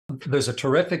There's a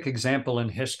terrific example in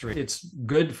history. It's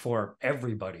good for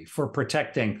everybody, for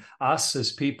protecting us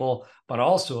as people, but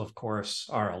also, of course,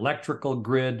 our electrical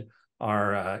grid,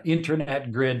 our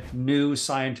internet grid, new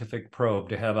scientific probe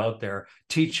to have out there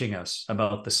teaching us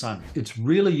about the sun. It's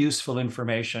really useful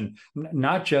information,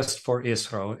 not just for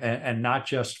ISRO and not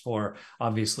just for,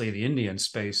 obviously, the Indian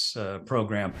space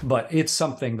program, but it's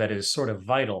something that is sort of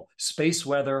vital. Space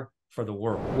weather for the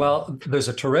world. Well, there's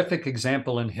a terrific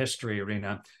example in history,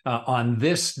 Rena. On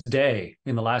this day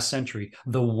in the last century,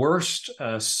 the worst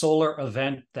solar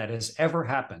event that has ever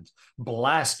happened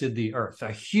blasted the Earth.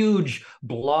 A huge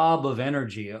blob of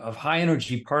energy, of high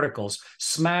energy particles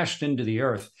smashed into the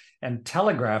Earth. And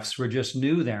telegraphs were just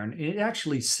new there. And it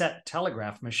actually set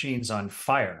telegraph machines on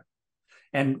fire.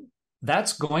 And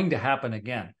that's going to happen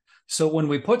again. So when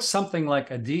we put something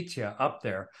like Aditya up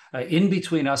there in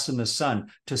between us and the sun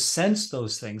to sense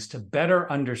those things, to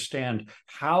better understand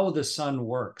how the sun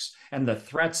works and the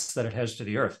threats that it has to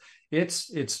the Earth,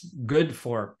 it's good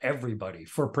for everybody,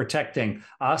 for protecting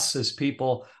us as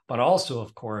people, but also,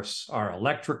 of course, our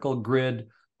electrical grid,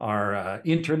 our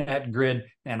internet grid,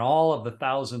 and all of the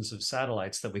thousands of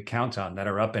satellites that we count on that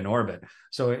are up in orbit.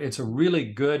 So it's a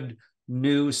really good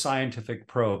new scientific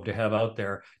probe to have out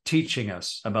there teaching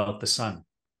us about the sun.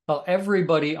 Well,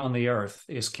 everybody on the Earth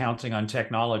is counting on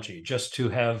technology just to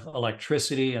have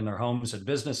electricity in their homes and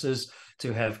businesses,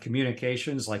 to have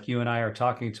communications like you and I are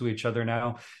talking to each other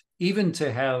now, even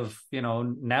to have,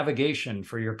 navigation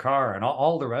for your car and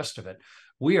all the rest of it.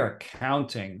 We are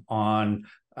counting on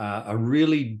a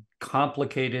really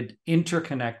complicated,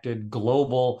 interconnected,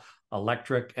 global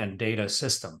electric and data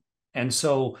system. And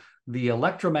so the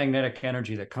electromagnetic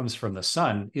energy that comes from the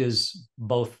sun is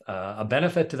both a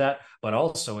benefit to that, but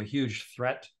also a huge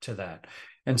threat to that.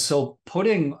 And so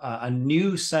putting a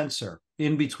new sensor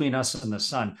in between us and the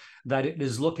sun, that it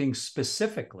is looking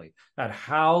specifically at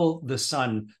how the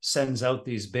sun sends out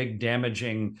these big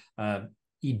damaging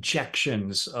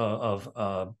ejections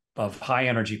of high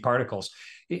energy particles.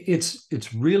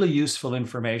 It's really useful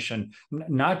information,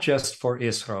 not just for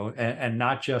ISRO and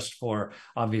not just for,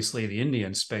 obviously, the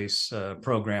Indian space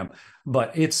program,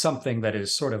 but it's something that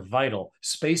is sort of vital.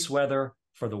 Space weather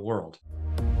for the world.